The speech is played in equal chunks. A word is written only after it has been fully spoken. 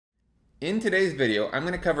In today's video, I'm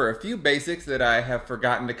going to cover a few basics that I have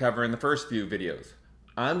forgotten to cover in the first few videos.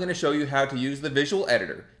 I'm going to show you how to use the visual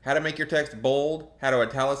editor, how to make your text bold, how to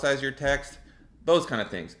italicize your text, those kind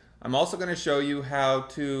of things. I'm also going to show you how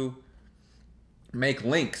to make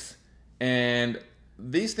links, and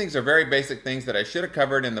these things are very basic things that I should have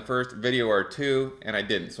covered in the first video or two, and I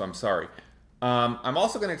didn't, so I'm sorry. I'm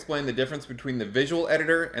also going to explain the difference between the visual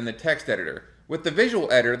editor and the text editor. With the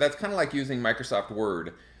visual editor, that's kind of like using Microsoft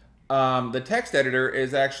Word. The text editor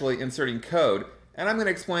is actually inserting code, and I'm going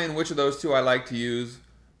to explain which of those two I like to use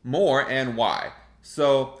more and why.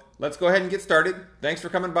 So let's go ahead and get started. Thanks for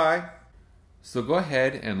coming by. So go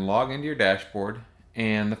ahead and log into your dashboard,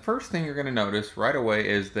 and the first thing you're going to notice right away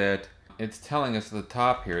is that it's telling us at the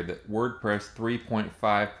top here that WordPress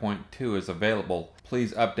 3.5.2 is available.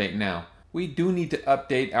 Please update now. We do need to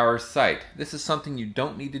update our site. This is something you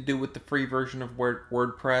don't need to do with the free version of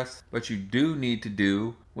WordPress, but you do need to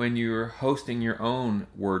do when you're hosting your own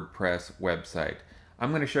WordPress website.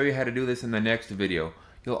 I'm going to show you how to do this in the next video.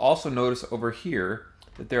 You'll also notice over here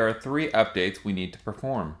that there are 3 updates we need to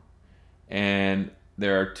perform. And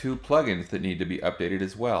there are 2 plugins that need to be updated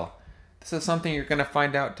as well. This is something you're going to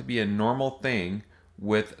find out to be a normal thing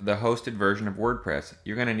with the hosted version of WordPress.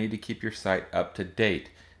 You're going to need to keep your site up to date.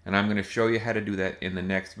 And I'm going to show you how to do that in the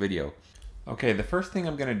next video. Okay, the first thing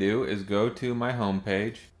I'm going to do is go to my home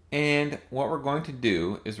page, and what we're going to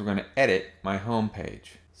do is we're going to edit my home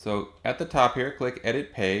page. So at the top here, click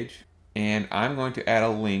Edit Page, and I'm going to add a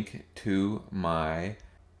link to my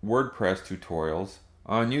WordPress tutorials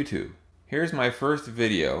on YouTube. Here's my first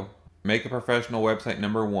video, Make a Professional Website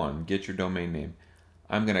number 1, Get Your Domain Name.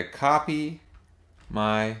 I'm going to copy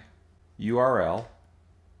my URL.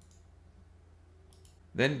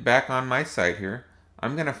 Then back on my site here,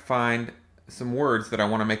 I'm going to find some words that I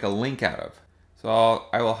want to make a link out of. So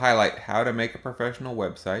I will highlight how to make a professional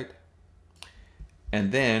website.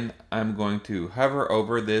 And then I'm going to hover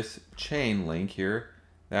over this chain link here.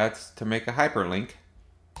 That's to make a hyperlink.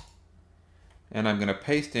 And I'm going to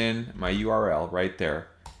paste in my URL right there.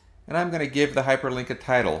 And I'm going to give the hyperlink a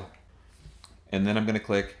title. And then I'm going to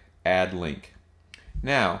click Add Link.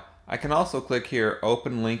 Now, I can also click here,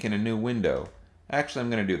 Open Link in a new window. Actually, I'm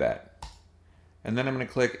going to do that. And then I'm going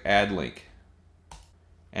to click Add Link.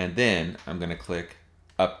 And then I'm going to click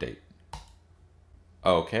Update.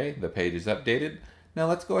 Okay, the page is updated. Now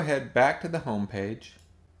let's go ahead back to the home page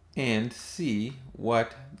and see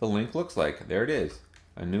what the link looks like. There it is,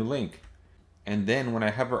 a new link. And then when I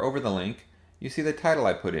hover over the link, you see the title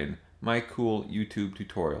I put in, My Cool YouTube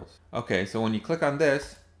Tutorials. Okay, so when you click on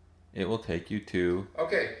this, it will take you to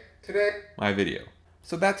my video.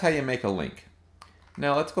 So that's how you make a link.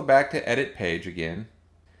 Now let's go back to Edit Page again,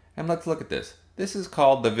 and let's look at this. This is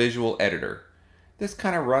called the Visual Editor. This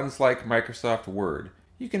kind of runs like Microsoft Word.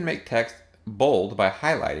 You can make text bold by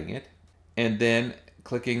highlighting it and then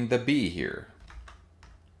clicking the B here.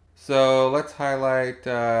 So let's highlight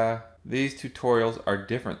these tutorials are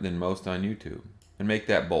different than most on YouTube and make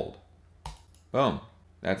that bold. Boom,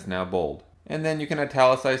 that's now bold. And then you can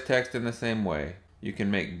italicize text in the same way. You can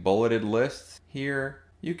make bulleted lists here.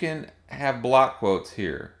 You can have block quotes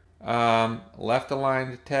here. Left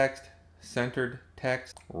aligned text, centered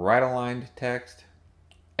text, right aligned text,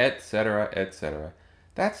 etc., etc.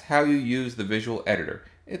 That's how you use the visual editor.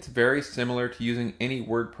 It's very similar to using any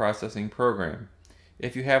word processing program.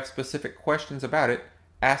 If you have specific questions about it,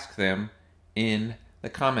 ask them in the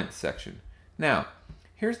comments section. Now,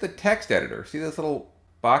 here's the text editor. See this little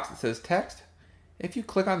box that says text? If you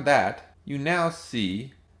click on that, you now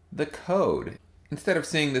see the code. Instead of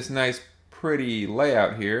seeing this nice pretty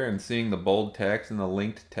layout here and seeing the bold text and the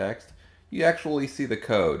linked text, you actually see the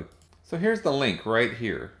code. So here's the link right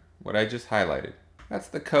here, what I just highlighted. That's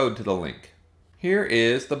the code to the link. Here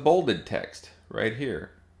is the bolded text right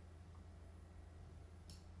here.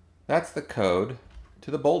 That's the code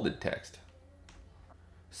to the bolded text.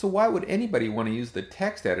 So why would anybody want to use the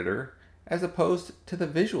text editor as opposed to the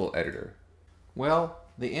visual editor? Well,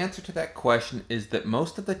 the answer to that question is that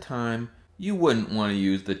most of the time you wouldn't want to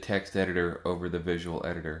use the text editor over the visual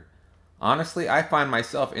editor. Honestly, I find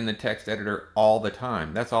myself in the text editor all the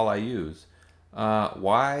time. That's all I use.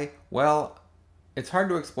 Why? Well, it's hard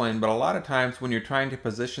to explain, but a lot of times when you're trying to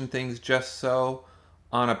position things just so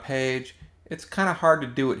on a page, it's kind of hard to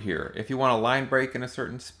do it here. If you want a line break in a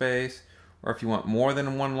certain space, or if you want more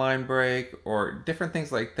than one line break, or different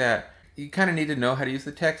things like that, you kind of need to know how to use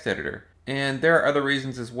the text editor. And there are other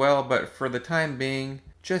reasons as well, but for the time being,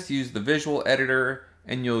 just use the visual editor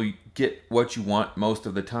and you'll get what you want most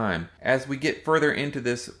of the time. As we get further into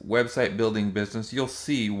this website building business, you'll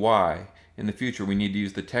see why in the future we need to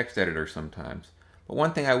use the text editor sometimes. But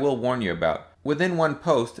one thing I will warn you about, within one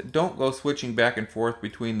post, don't go switching back and forth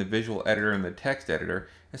between the visual editor and the text editor,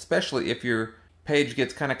 especially if your page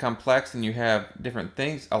gets kind of complex and you have different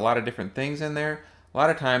things, a lot of different things in there. A lot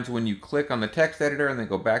of times when you click on the text editor and then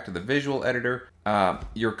go back to the visual editor,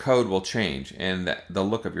 your code will change and the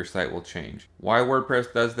look of your site will change. Why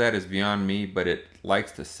WordPress does that is beyond me, but it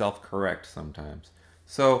likes to self-correct sometimes.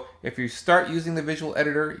 So if you start using the visual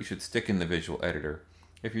editor, you should stick in the visual editor.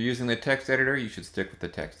 If you're using the text editor, you should stick with the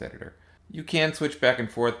text editor. You can switch back and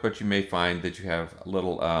forth, but you may find that you have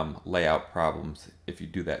little layout problems if you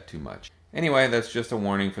do that too much. Anyway, that's just a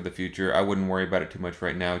warning for the future. I wouldn't worry about it too much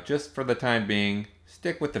right now. Just for the time being,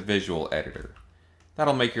 stick with the visual editor.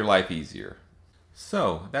 That'll make your life easier.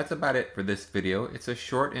 So, that's about it for this video. It's a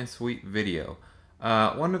short and sweet video.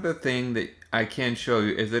 One other thing that I can show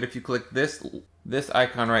you is that if you click this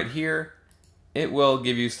icon right here, it will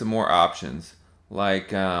give you some more options,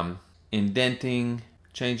 like indenting,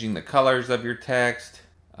 changing the colors of your text,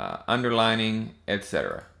 underlining,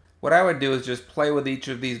 etc. What I would do is just play with each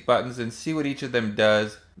of these buttons and see what each of them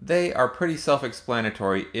does. They are pretty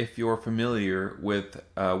self-explanatory if you're familiar with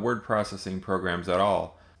word processing programs at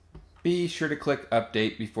all. Be sure to click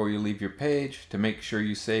update before you leave your page to make sure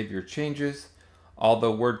you save your changes.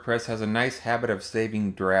 Although WordPress has a nice habit of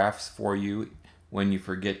saving drafts for you when you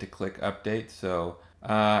forget to click update, so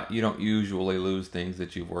you don't usually lose things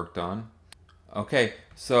that you've worked on. Okay,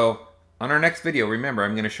 so on our next video, remember,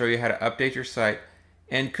 I'm going to show you how to update your site.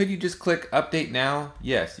 And could you just click update now?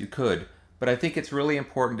 Yes, you could. But I think it's really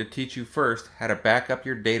important to teach you first how to back up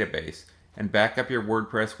your database and back up your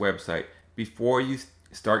WordPress website before you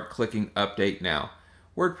start clicking update now.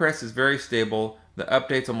 WordPress is very stable. The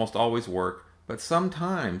updates almost always work, but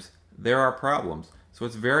sometimes there are problems. So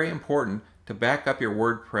it's very important to back up your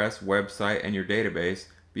WordPress website and your database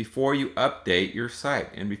before you update your site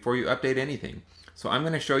and before you update anything. So I'm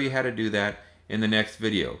going to show you how to do that in the next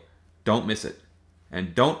video. Don't miss it.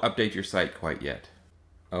 And don't update your site quite yet.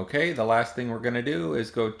 Okay, the last thing we're going to do is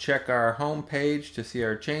go check our home page to see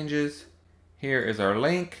our changes. Here is our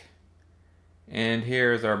link, and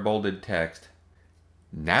here is our bolded text.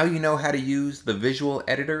 Now you know how to use the visual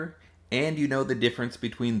editor, and you know the difference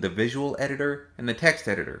between the visual editor and the text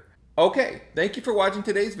editor. Okay, thank you for watching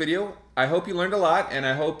today's video. I hope you learned a lot, and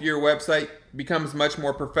I hope your website becomes much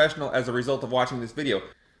more professional as a result of watching this video.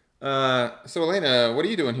 So Elena, what are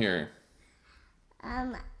you doing here?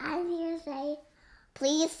 I'm here to say,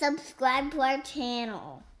 please subscribe to our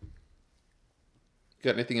channel.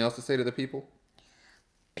 Got anything else to say to the people?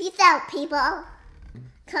 Peace out, people.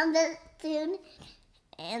 Come back soon.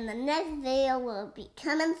 And the next video will be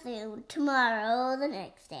coming soon. Tomorrow, the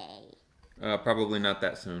next day. Probably not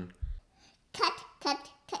that soon. Cut, cut,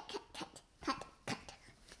 cut, cut, cut, cut,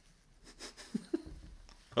 cut.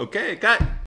 Okay, cut.